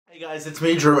Hey guys, it's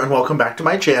me, Drew, and welcome back to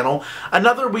my channel.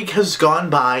 Another week has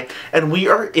gone by, and we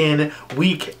are in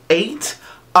week 8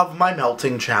 of my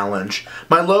melting challenge.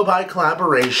 My low buy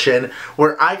collaboration,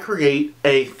 where I create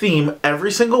a theme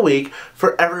every single week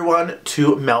for everyone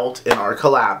to melt in our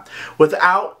collab.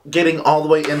 Without getting all the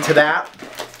way into that,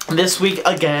 this week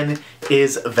again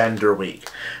is vendor week.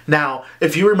 Now,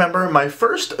 if you remember my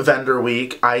first vendor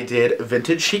week, I did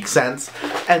vintage chic scents,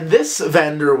 and this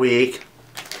vendor week,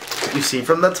 you see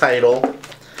from the title,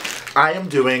 I am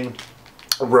doing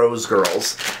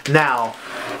Rosegirls. Now,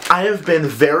 I have been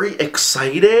very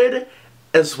excited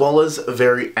as well as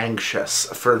very anxious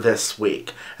for this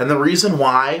week. And the reason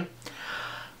why,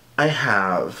 I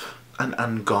have an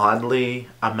ungodly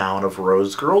amount of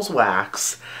Rosegirls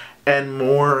wax, and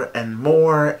more and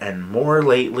more and more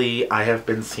lately, I have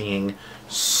been seeing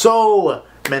so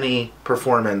many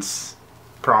performance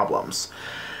problems.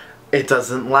 It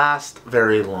doesn't last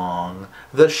very long.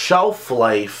 The shelf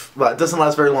life, well, it doesn't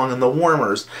last very long in the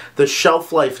warmers. The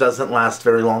shelf life doesn't last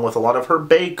very long with a lot of her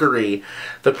bakery.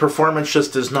 The performance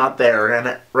just is not there.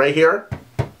 And right here,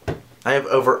 I have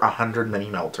over 100 mini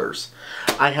melters.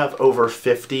 I have over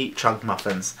 50 chunk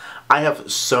muffins. I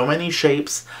have so many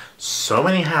shapes, so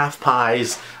many half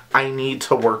pies. I need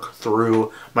to work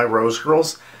through my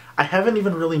Rosegirls. I haven't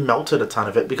even really melted a ton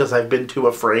of it because I've been too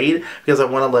afraid, because I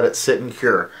want to let it sit and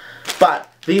cure.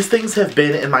 But these things have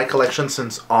been in my collection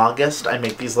since August. I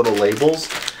make these little labels.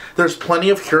 There's plenty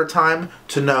of cure time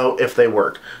to know if they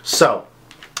work. So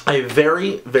I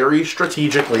very, very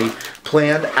strategically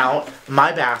planned out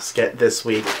my basket this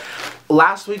week.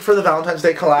 Last week for the Valentine's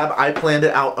Day collab, I planned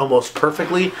it out almost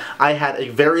perfectly. I had a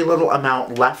very little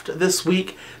amount left this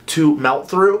week to melt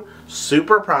through.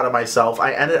 Super proud of myself.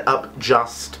 I ended up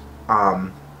just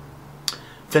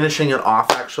finishing it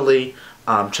off, actually.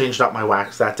 Changed out my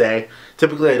wax that day.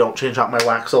 Typically I don't change out my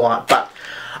wax a lot, but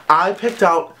I picked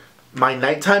out my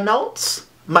nighttime melts,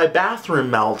 my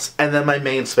bathroom melts, and then my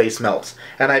main space melts.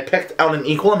 And I picked out an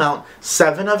equal amount,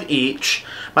 7 of each.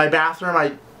 My bathroom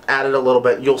I added a little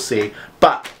bit, you'll see.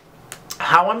 But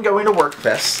how I'm going to work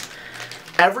this,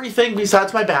 everything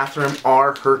besides my bathroom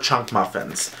are her chunk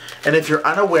muffins. And if you're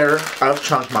unaware of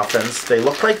chunk muffins, they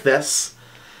look like this.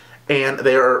 And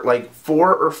they are like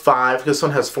 4 or 5, because this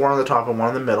one has 4 on the top and 1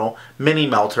 in the middle, mini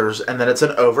melters, and then it's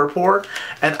an over pour.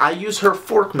 And I use her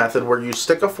fork method, where you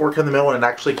stick a fork in the middle and it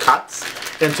actually cuts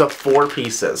into 4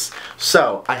 pieces.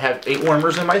 So I have 8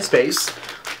 warmers in my space.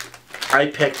 I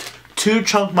picked 2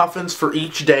 chunk muffins for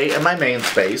each day in my main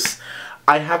space.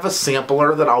 I have a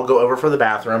sampler that I'll go over for the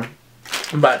bathroom,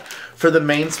 but for the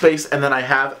main space, and then I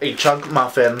have a chunk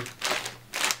muffin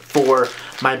for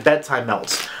my bedtime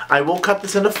melts. I will cut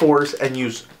this into 4s and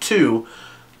use 2,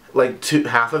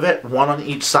 half of it, 1 on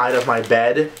each side of my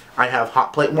bed. I have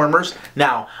hot plate warmers.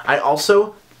 Now, I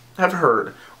also have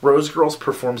heard Rosegirls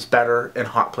performs better in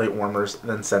hot plate warmers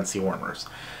than Scentsy warmers.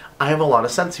 I have a lot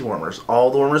of Scentsy warmers.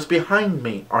 All the warmers behind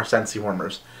me are Scentsy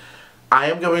warmers. I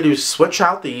am going to switch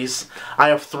out these. I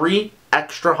have 3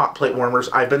 extra hot plate warmers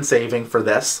I've been saving for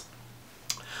this.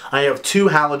 I have 2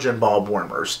 halogen bulb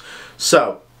warmers.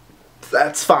 So,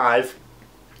 that's 5.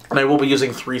 And I will be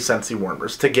using 3 Scentsy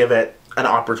warmers to give it an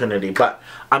opportunity. But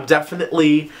I'm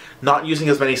definitely not using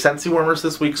as many Scentsy warmers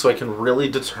this week, so I can really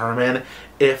determine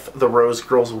if the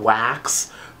Rosegirls wax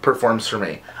performs for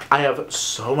me. I have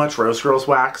so much Rosegirls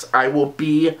wax, I will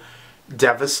be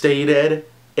devastated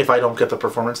if I don't get the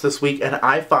performance this week. And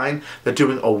I find that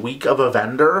doing a week of a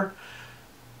vendor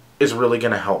is really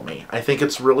going to help me. I think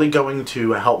it's really going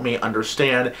to help me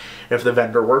understand if the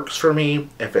vendor works for me,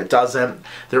 if it doesn't.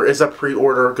 There is a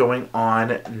pre-order going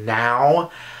on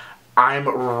now. I'm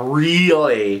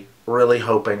really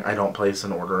hoping I don't place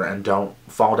an order and don't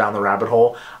fall down the rabbit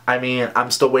hole. I mean, I'm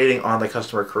still waiting on the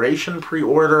customer creation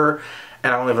pre-order,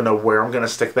 and I don't even know where I'm going to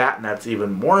stick that, and that's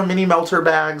even more mini melter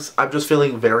bags. I'm just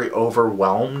feeling very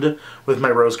overwhelmed with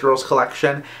my Rosegirls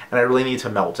collection, and I really need to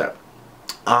melt it.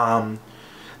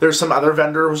 There's some other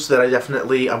vendors that I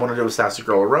want to do a Sassy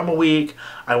Girl Aroma Week.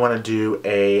 I want to do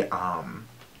a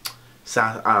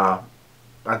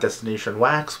Destination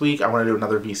Wax Week. I want to do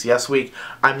another VCS Week.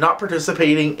 I'm not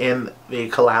participating in the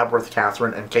collab with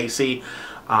Catherine and Casey.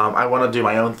 I want to do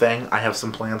my own thing. I have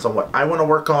some plans on what I want to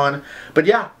work on. But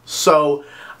yeah, so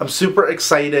I'm super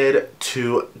excited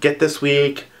to get this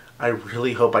week. I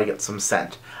really hope I get some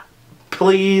scent.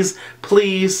 Please,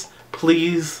 please,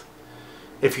 please.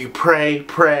 If you pray,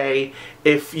 pray.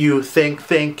 If you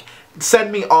think.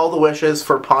 Send me all the wishes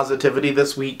for positivity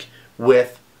this week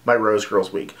with my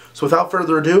Rosegirls week. So without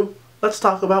further ado, let's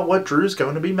talk about what Drew's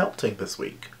going to be melting this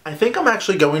week. I think I'm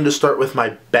actually going to start with my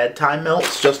bedtime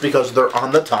melts just because they're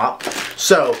on the top.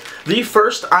 So, the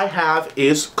first I have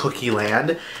is Cookie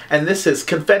Land, and this is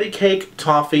confetti cake,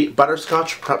 toffee,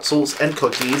 butterscotch pretzels, and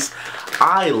cookies.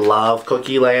 I love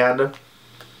Cookie Land.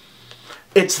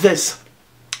 It's this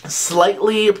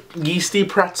slightly yeasty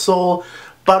pretzel,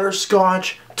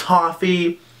 butterscotch,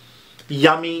 toffee,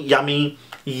 yummy, yummy,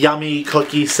 yummy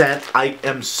cookie scent. I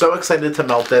am so excited to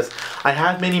melt this. I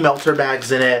have mini melter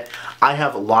bags in it. I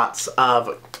have lots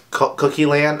of Cookie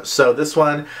Land, so this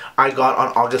one I got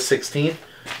on August 16th,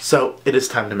 so it is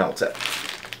time to melt it.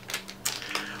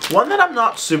 One that I'm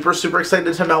not super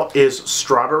excited to melt is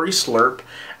Strawberry Slurp,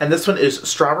 and this one is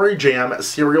Strawberry Jam,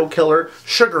 Cereal Killer,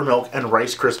 Sugar Milk, and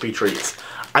Rice Krispie Treats.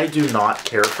 I do not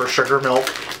care for sugar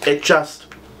milk. It's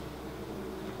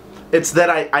that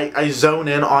I zone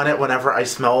in on it whenever I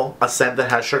smell a scent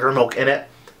that has sugar milk in it,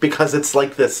 because it's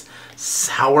like this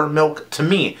sour milk to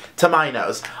me, to my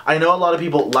nose. I know a lot of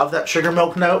people love that sugar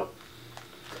milk note.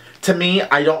 To me,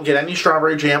 I don't get any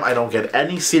strawberry jam, I don't get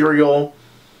any cereal.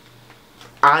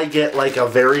 I get like a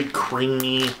very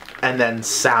creamy and then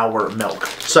sour milk.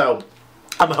 So,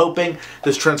 I'm hoping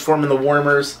this transform in the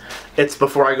warmers. It's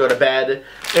before I go to bed.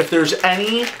 If there's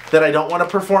any that I don't want to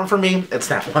perform for me, it's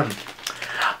that one.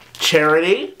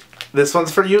 Charity, this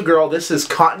one's for you, girl. This is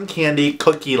Cotton Candy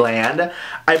Cookie Land.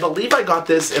 I believe I got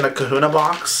this in a Kahuna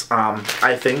box.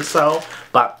 I think so.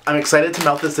 But I'm excited to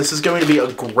melt this. This is going to be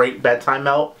a great bedtime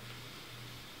melt.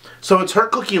 So it's her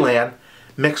Cookie Land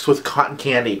mixed with cotton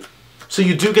candy. So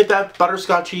you do get that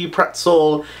butterscotchy,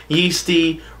 pretzel,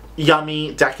 yeasty,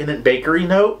 yummy, decadent bakery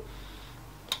note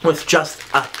with just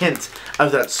a hint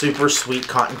of that super sweet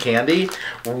cotton candy.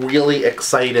 Really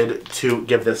excited to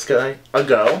give this guy a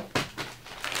go.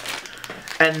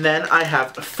 And then I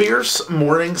have Fierce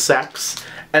Morning Sex,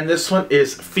 and this one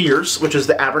is Fierce, which is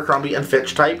the Abercrombie &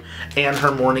 Fitch type, and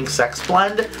her Morning Sex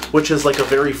blend, which is like a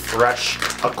very fresh,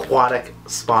 aquatic,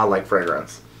 spa-like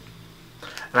fragrance.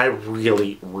 And I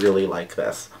really like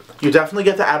this. You definitely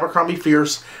get the Abercrombie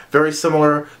Fierce, very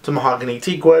similar to Mahogany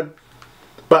Teakwood,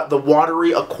 but the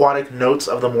watery, aquatic notes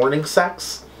of the Morning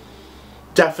Sex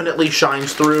definitely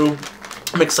shines through.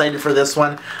 I'm excited for this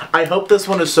one. I hope this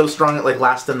one is so strong it like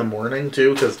lasts in the morning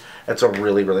too, because it's a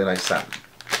really nice scent.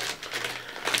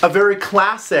 A very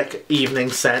classic evening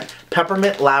scent,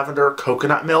 Peppermint Lavender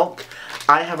Coconut Milk.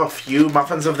 I have a few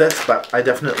muffins of this, but I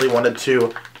definitely wanted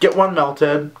to get one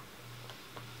melted.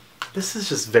 This is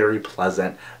just very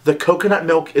pleasant. The coconut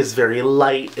milk is very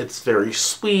light, it's very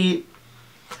sweet,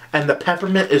 and the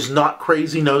peppermint is not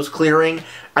crazy nose clearing.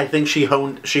 I think she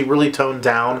really toned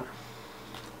down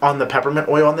on the peppermint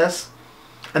oil on this.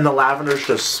 And the lavender is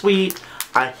just sweet,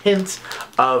 a hint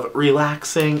of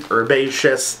relaxing,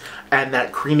 herbaceous, and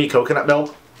that creamy coconut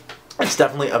milk. It's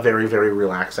definitely a very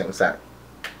relaxing scent.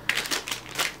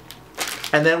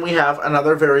 And then we have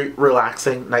another very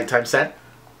relaxing nighttime scent,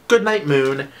 Goodnight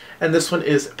Moon, and this one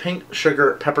is Pink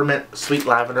Sugar, Peppermint, Sweet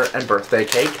Lavender, and Birthday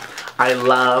Cake. I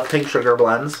love pink sugar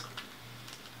blends.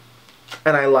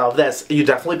 And I love this. You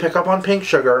definitely pick up on pink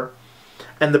sugar,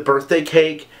 and the birthday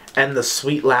cake, and the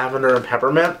sweet lavender and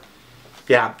peppermint.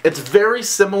 Yeah, it's very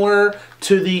similar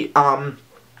to the,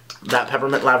 that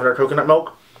peppermint lavender coconut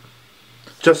milk.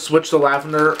 Just switch the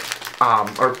lavender,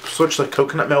 or switch the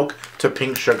coconut milk to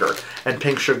pink sugar. And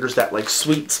pink sugar's that, like,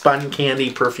 sweet spun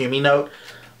candy perfumey note.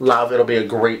 Love, it'll be a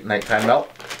great nighttime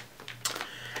melt.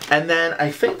 And then,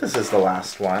 I think this is the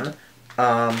last one.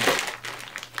 Yeah,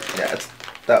 it's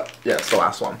the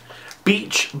last one.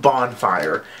 Beach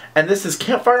Bonfire. And this is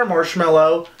Campfire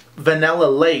Marshmallow, Vanilla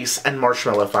Lace, and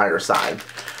Marshmallow Fireside.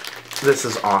 This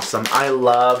is awesome. I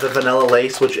love the Vanilla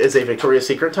Lace, which is a Victoria's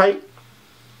Secret type.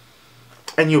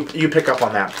 And you pick up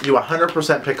on that. You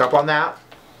 100% pick up on that.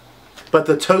 But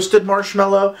the toasted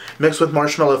marshmallow mixed with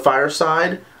Marshmallow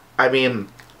Fireside, I mean,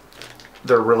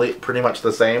 they're really pretty much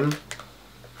the same.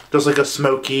 Just like a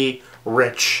smoky,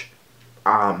 rich,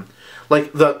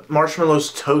 like the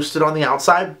marshmallow's toasted on the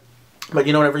outside, but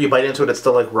you know, whenever you bite into it, it's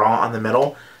still like raw on the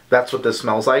middle. That's what this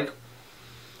smells like.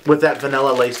 With that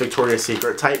Vanilla Lace Victoria's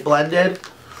Secret type blended.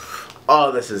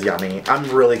 Oh, this is yummy. I'm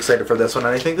really excited for this one,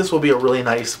 and I think this will be a really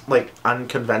nice, like,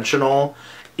 unconventional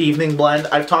evening blend.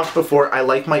 I've talked before, I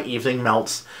like my evening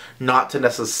melts not to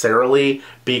necessarily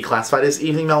be classified as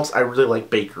evening melts. I really like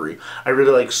bakery. I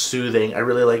really like soothing. I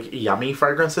really like yummy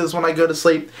fragrances when I go to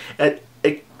sleep. It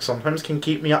sometimes can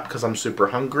keep me up because I'm super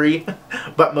hungry,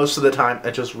 but most of the time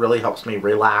it just really helps me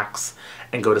relax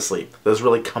and go to sleep. Those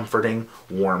really comforting,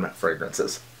 warm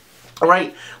fragrances.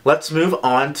 Alright, let's move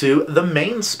on to the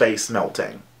main space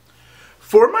melting.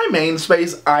 For my main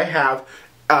space, I have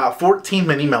 14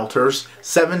 mini melters,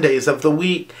 7 days of the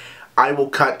week. I will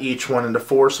cut each one into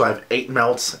 4, so I have 8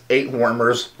 melts, 8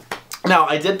 warmers. Now,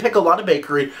 I did pick a lot of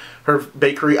bakery. Her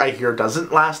bakery, I hear,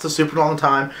 doesn't last a super long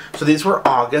time. So these were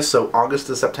August, so August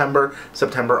to September,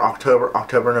 September, October,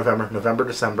 October, November, November,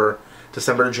 December,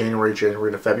 December to January,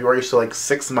 January to February. So like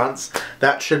 6 months.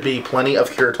 That should be plenty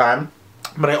of cure time.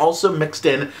 But I also mixed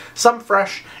in some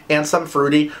fresh and some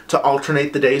fruity to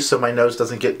alternate the days so my nose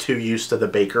doesn't get too used to the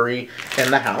bakery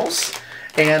in the house.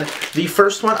 And the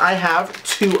first one I have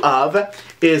 2 of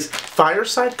is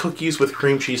Fireside Cookies with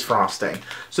Cream Cheese Frosting.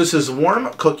 So this is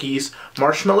warm cookies,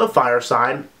 marshmallow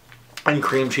fireside, and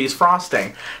cream cheese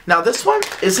frosting. Now this one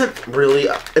isn't really,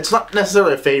 it's not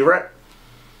necessarily a favorite,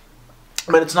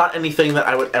 but it's not anything that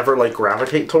I would ever like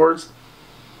gravitate towards.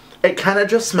 It kind of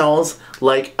just smells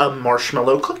like a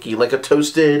marshmallow cookie, like a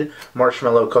toasted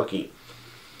marshmallow cookie.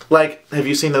 Like, have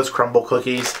you seen those crumble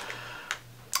cookies?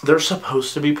 They're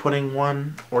supposed to be putting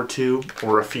 1 or 2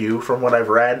 or a few, from what I've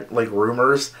read, like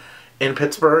rumors, in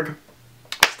Pittsburgh.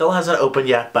 Still hasn't opened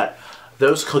yet, but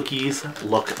those cookies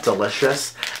look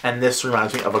delicious. And this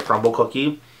reminds me of a crumble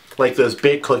cookie. Like those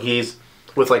big cookies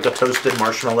with like a toasted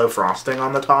marshmallow frosting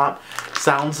on the top.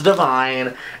 Sounds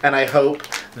divine. And I hope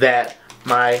that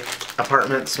my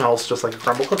apartment smells just like a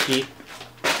crumble cookie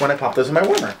when I pop those in my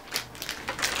warmer.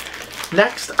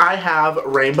 Next, I have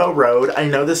Rainbow Road. I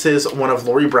know this is one of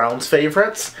Lori Brown's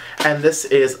favorites, and this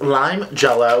is Lime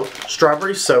Jello,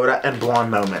 Strawberry Soda, and Blonde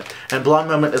Moment. And Blonde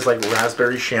Moment is like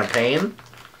raspberry champagne.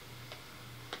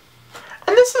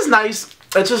 And this is nice.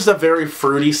 It's just a very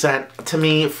fruity scent. To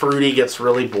me, fruity gets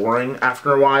really boring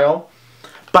after a while.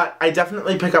 But I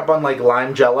definitely pick up on like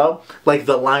Lime Jello, like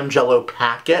the Lime Jello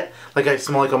packet. Like I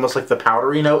smell like almost like the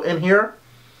powdery note in here.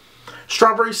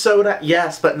 Strawberry soda,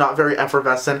 yes, but not very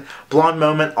effervescent. Blonde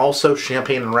Moment, also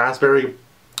champagne and raspberry,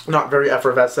 not very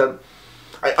effervescent.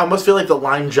 I almost feel like the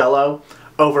Lime Jello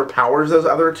overpowers those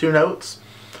other 2 notes.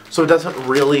 So it doesn't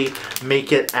really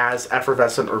make it as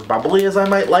effervescent or bubbly as I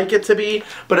might like it to be.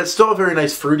 But it's still a very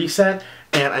nice fruity scent,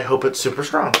 and I hope it's super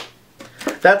strong.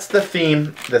 That's the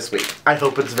theme this week. I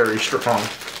hope it's very strong.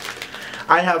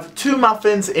 I have 2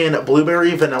 muffins in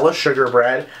blueberry vanilla sugar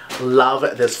bread.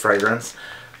 Love this fragrance.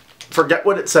 Forget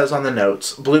what it says on the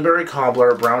notes. Blueberry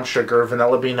cobbler, brown sugar,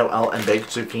 vanilla bean Noel, and baked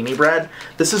zucchini bread.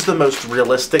 This is the most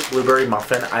realistic blueberry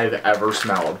muffin I've ever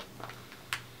smelled.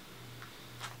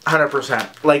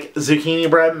 100%. Like, zucchini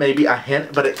bread, maybe a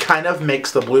hint, but it kind of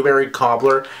makes the blueberry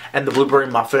cobbler and the blueberry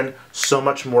muffin so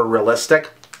much more realistic.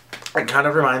 It kind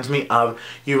of reminds me of,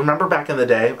 you remember back in the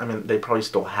day, I mean, they probably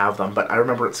still have them, but I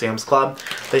remember at Sam's Club,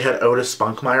 they had Otis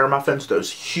Spunkmeyer muffins,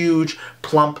 those huge,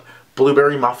 plump,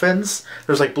 blueberry muffins.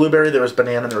 There's like blueberry, there was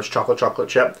banana, and there was chocolate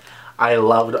chip. I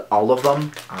loved all of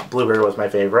them. Blueberry was my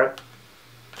favorite.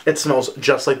 It smells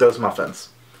just like those muffins.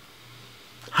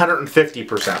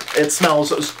 150%. It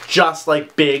smells just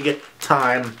like big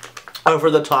time, over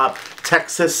the top,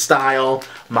 Texas style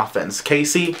muffins.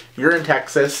 Casey, you're in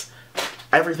Texas.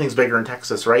 Everything's bigger in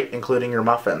Texas, right? Including your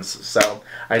muffins. So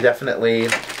I definitely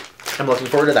am looking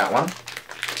forward to that one.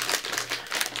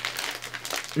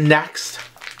 Next,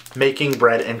 making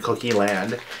bread in Cookie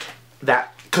Land.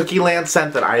 That Cookie Land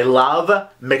scent that I love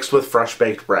mixed with fresh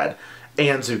baked bread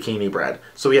and zucchini bread.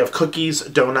 So we have cookies,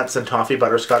 donuts, and toffee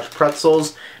butterscotch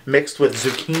pretzels mixed with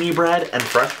zucchini bread and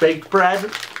fresh baked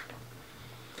bread.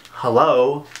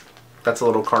 Hello. That's a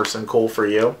little Carson Cole for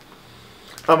you.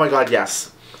 Oh my god,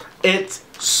 yes. It's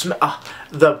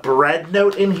the bread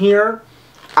note in here.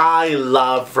 I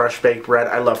love fresh baked bread.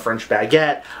 I love French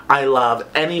baguette. I love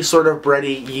any sort of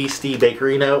bready, yeasty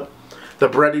bakery note. The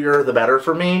breadier, the better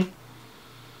for me.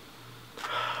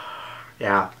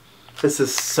 Yeah, this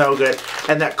is so good.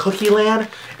 And that Cookie Land,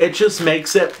 it just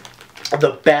makes it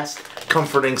the best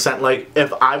comforting scent. Like,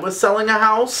 if I was selling a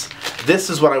house,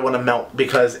 this is what I want to melt,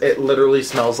 because it literally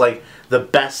smells like the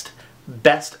best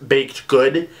baked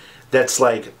good that's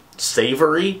like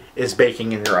savory is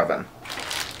baking in your oven.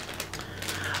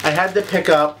 I had to pick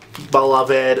up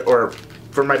Beloved, or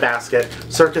from my basket,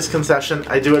 Circus Concession.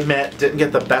 I do admit, didn't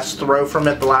get the best throw from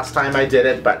it the last time I did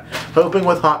it, but hoping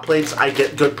with hot plates I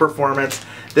get good performance.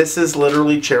 This is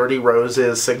literally Charity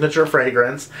Rose's signature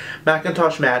fragrance,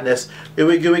 Macintosh Madness,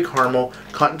 Ooey Gooey Caramel,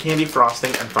 Cotton Candy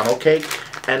Frosting, and Funnel Cake.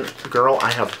 And girl,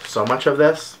 I have so much of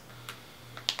this.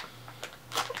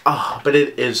 Oh, but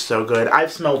it is so good.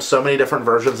 I've smelled so many different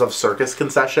versions of Circus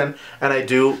Concession, and I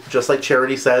do, just like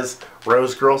Charity says,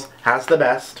 Rosegirls has the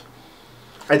best.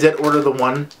 I did order the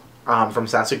one from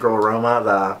Sassy Girl Aroma,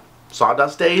 the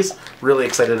Sawdust Days. Really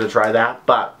excited to try that,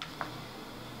 but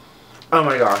oh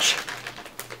my gosh.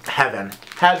 Heaven.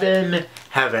 Heaven.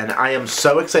 Heaven. I am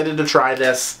so excited to try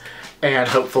this. and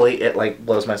hopefully it like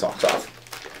blows my socks off.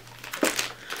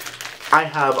 I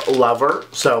have Lover,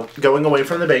 so going away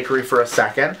from the bakery for a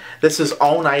second. This is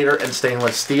all-nighter in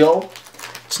stainless steel.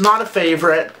 It's not a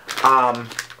favorite.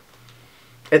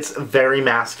 It's very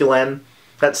masculine.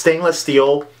 That stainless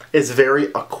steel is very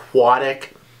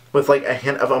aquatic with like a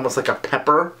hint of almost like a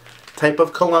pepper type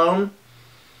of cologne.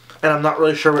 And I'm not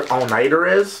really sure what all-nighter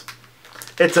is.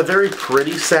 It's a very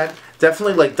pretty scent.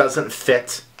 Definitely like doesn't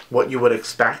fit what you would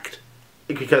expect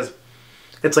because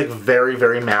it's like very,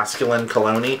 very masculine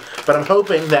cologne-y. But I'm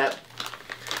hoping that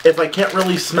if I can't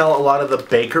really smell a lot of the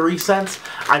bakery scents,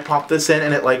 I pop this in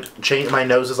and it like my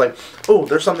nose is like, oh,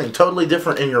 there's something totally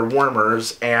different in your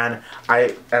warmers, and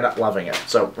I end up loving it.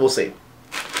 So we'll see.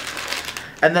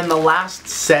 And then the last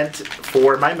scent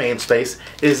for my main space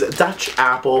is Dutch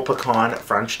Apple Pecan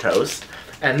French Toast.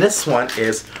 And this one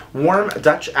is Warm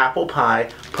Dutch Apple Pie,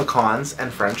 Pecans,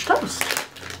 and French Toast.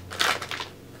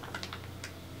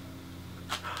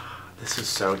 This is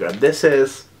so good. This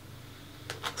is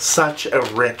such a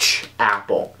rich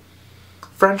apple.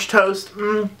 French toast,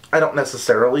 I don't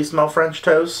necessarily smell French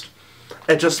toast.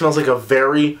 It just smells like a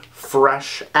very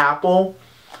fresh apple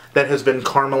that has been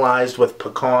caramelized with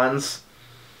pecans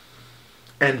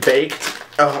and baked.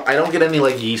 Oh, I don't get any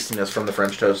like yeastiness from the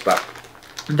French toast, but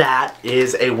that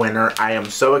is a winner. I am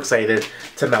so excited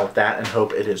to melt that and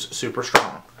hope it is super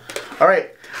strong.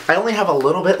 Alright, I only have a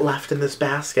little bit left in this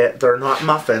basket. They're not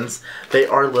muffins. They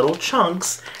are little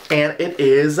chunks, and it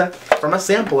is from a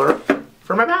sampler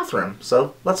for my bathroom.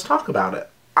 So let's talk about it.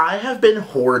 I have been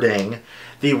hoarding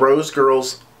the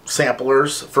Rosegirls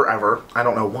samplers forever. I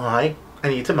don't know why. I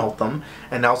need to melt them,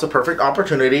 and now's the perfect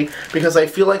opportunity because I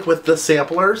feel like with the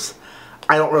samplers,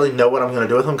 I don't really know what I'm going to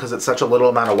do with them because it's such a little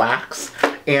amount of wax.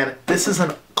 And this is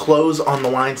a clothes on the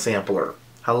line sampler.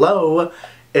 Hello,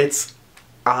 it's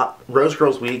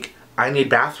Rosegirls week. I need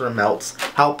bathroom melts.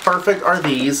 How perfect are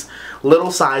these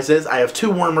little sizes? I have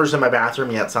 2 warmers in my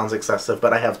bathroom. Yeah, it sounds excessive,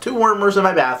 but I have 2 warmers in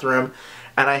my bathroom,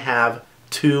 and I have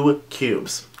 2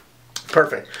 cubes.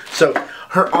 Perfect. So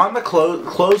her on the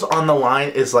clothes on the line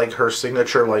is like her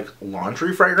signature like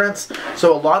laundry fragrance.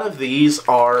 So a lot of these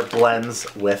are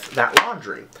blends with that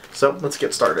laundry. So let's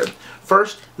get started.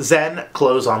 First, Zen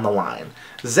clothes on the line.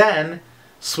 Zen,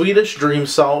 Swedish Dream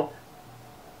Salt,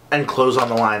 and clothes on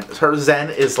the line. Her Zen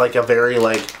is like a very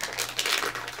like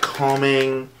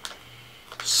calming,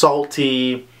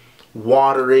 salty,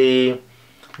 watery,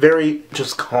 very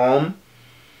just calm.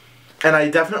 And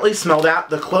I definitely smell that.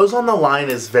 The clothes on the line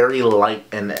is very light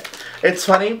in it. It's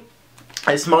funny,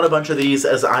 I smelled a bunch of these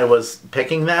as I was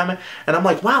picking them, and I'm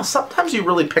like, wow, sometimes you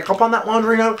really pick up on that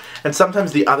laundry note, and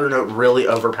sometimes the other note really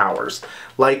overpowers.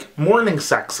 Like Morning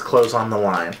Sex clothes on the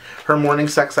line. Her Morning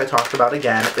Sex I talked about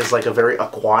again is like a very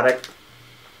aquatic,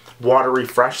 watery,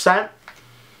 fresh scent.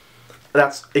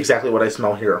 That's exactly what I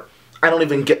smell here. I don't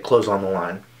even get clothes on the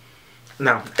line.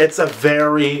 No, it's a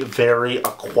very, very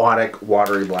aquatic,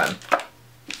 watery blend.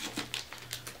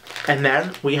 And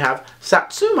then we have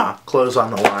Satsuma clothes on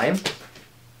the line,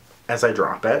 as I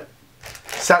drop it.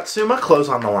 Satsuma clothes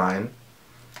on the line.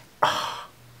 Oh,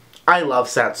 I love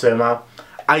Satsuma.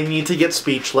 I need to get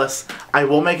Speechless. I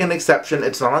will make an exception.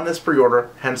 It's not on this pre-order,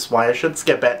 hence why I should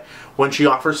skip it. When she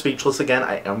offers Speechless again,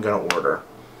 I am going to order.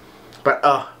 But,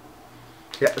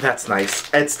 yeah, that's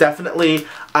nice. It's definitely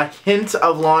a hint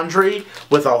of laundry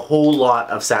with a whole lot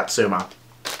of Satsuma.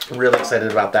 Really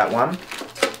excited about that one.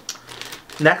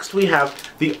 Next we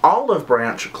have the Olive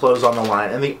Branch clothes on the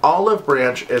line. And the Olive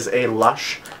Branch is a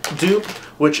Lush dupe,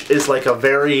 which is like a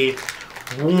very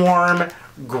warm,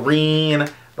 green,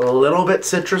 a little bit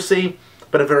citrusy,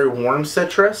 but a very warm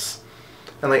citrus.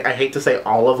 And like, I hate to say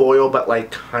olive oil, but like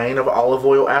kind of olive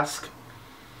oil-esque.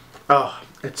 Oh,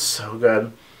 it's so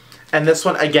good. And this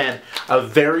one, again, a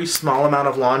very small amount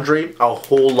of laundry, a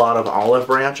whole lot of Olive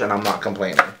Branch, and I'm not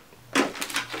complaining.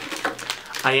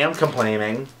 I am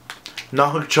complaining.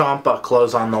 Nag Champa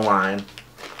clothes on the line.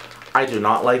 I do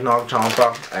not like Nag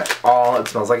Champa at all. It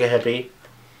smells like a hippie.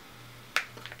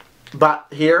 But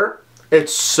here,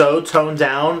 it's so toned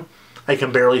down, I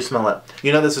can barely smell it.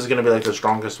 You know this is going to be like the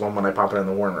strongest one when I pop it in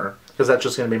the warmer, because that's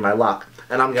just going to be my luck.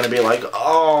 And I'm going to be like,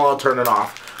 oh, I'll turn it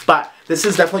off. But this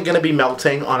is definitely going to be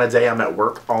melting on a day I'm at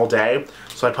work all day.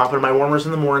 So I pop it in my warmers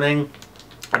in the morning,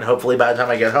 and hopefully by the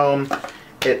time I get home,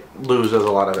 it loses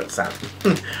a lot of its scent.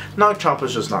 Nag Champa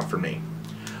is just not for me.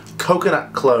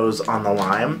 Coconut clothes on the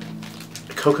line.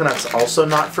 Coconut's also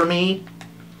not for me.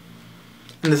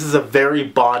 And this is a very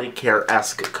body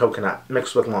care-esque coconut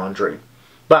mixed with laundry.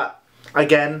 But,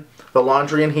 again, the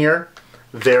laundry in here,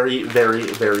 very, very,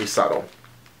 very subtle.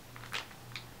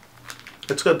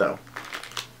 It's good though.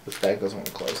 This bag doesn't want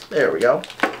to close. There we go.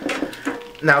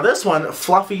 Now this one,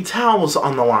 Fluffy Towels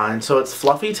on the line. So it's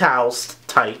Fluffy Towels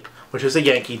type, which is a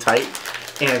Yankee type,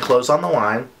 and Clothes on the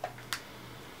Line.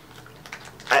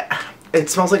 It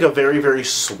smells like a very, very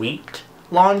sweet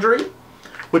laundry,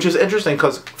 which is interesting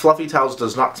because Fluffy Towels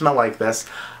does not smell like this.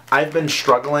 I've been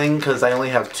struggling because I only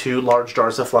have 2 large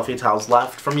jars of Fluffy Towels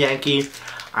left from Yankee.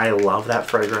 I love that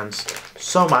fragrance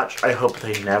so much. I hope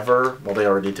they never, well, they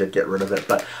already did get rid of it,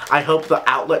 but I hope the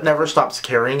outlet never stops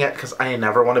carrying it because I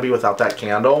never want to be without that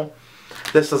candle.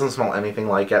 This doesn't smell anything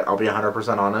like it, I'll be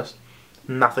 100% honest.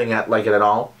 Nothing like it at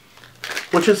all,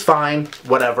 which is fine,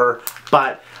 whatever,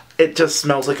 but it just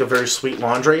smells like a very sweet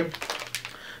laundry.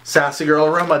 Sassy Girl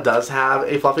Aroma does have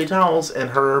a Fluffy Towels in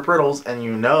her brittles, and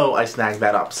you know I snagged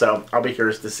that up, so I'll be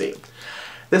curious to see.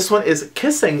 This one is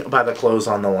Kissing by the Clothes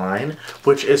on the Line,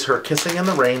 which is her Kissing in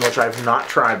the Rain, which I've not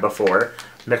tried before,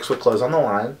 mixed with Clothes on the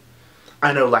Line.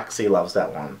 I know Lexi loves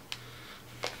that one.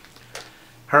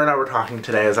 Her and I were talking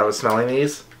today as I was smelling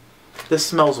these. This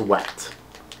smells wet.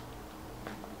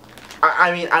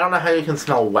 I mean, I don't know how you can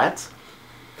smell wet,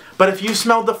 but if you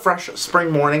smelled the Fresh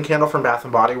Spring Morning Candle from Bath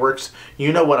 & Body Works,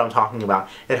 you know what I'm talking about.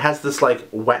 It has this, like,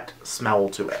 wet smell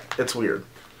to it. It's weird.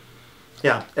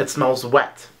 Yeah, it smells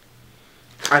wet.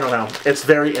 I don't know. It's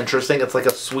very interesting. It's like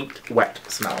a sweet, wet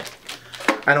smell.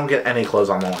 I don't get any Clothes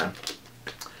on the Line.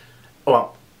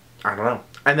 Well, I don't know.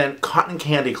 And then Cotton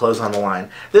Candy Clothes on the Line.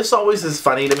 This always is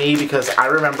funny to me because I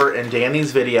remember in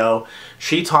Danny's video,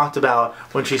 she talked about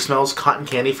when she smells cotton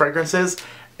candy fragrances,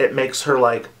 it makes her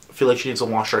like feel like she needs to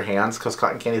wash her hands because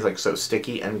cotton candy is like so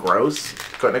sticky and gross.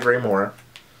 Couldn't agree more.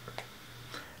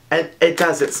 And it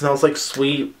does. It smells like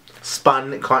sweet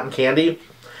spun cotton candy.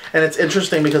 And it's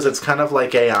interesting because it's kind of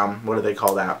like a, what do they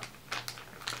call that?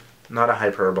 Not a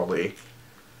hyperbole.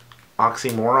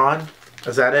 Oxymoron?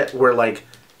 Is that it? Where like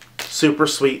super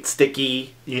sweet,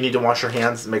 sticky, you need to wash your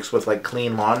hands mixed with like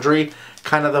clean laundry.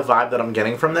 Kind of the vibe that I'm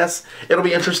getting from this. It'll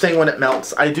be interesting when it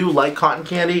melts. I do like cotton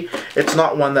candy. It's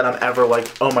not one that I'm ever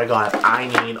like, oh my god, I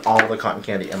need all the cotton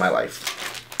candy in my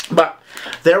life. But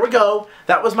there we go.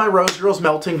 That was my Rosegirls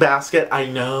melting basket. I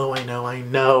know.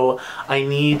 I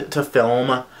need to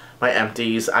film my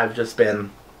empties. I've just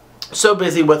been so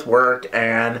busy with work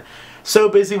and so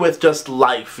busy with just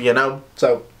life, you know?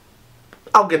 So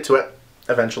I'll get to it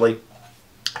eventually.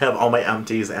 I have all my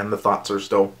empties and the thoughts are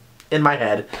still in my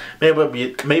head.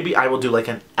 Maybe I will do like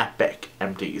an epic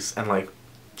empties and like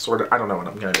sort of, I don't know what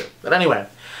I'm gonna do. But anyway,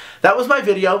 that was my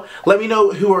video. Let me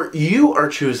know who you are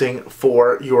choosing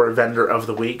for your vendor of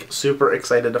the week. Super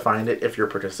excited to find it if you're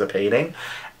participating.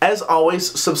 As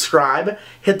always, subscribe.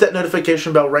 Hit that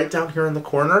notification bell right down here in the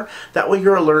corner. That way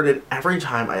you're alerted every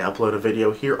time I upload a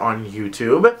video here on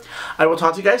YouTube. I will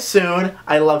talk to you guys soon.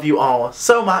 I love you all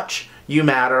so much. You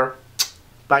matter.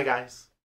 Bye, guys.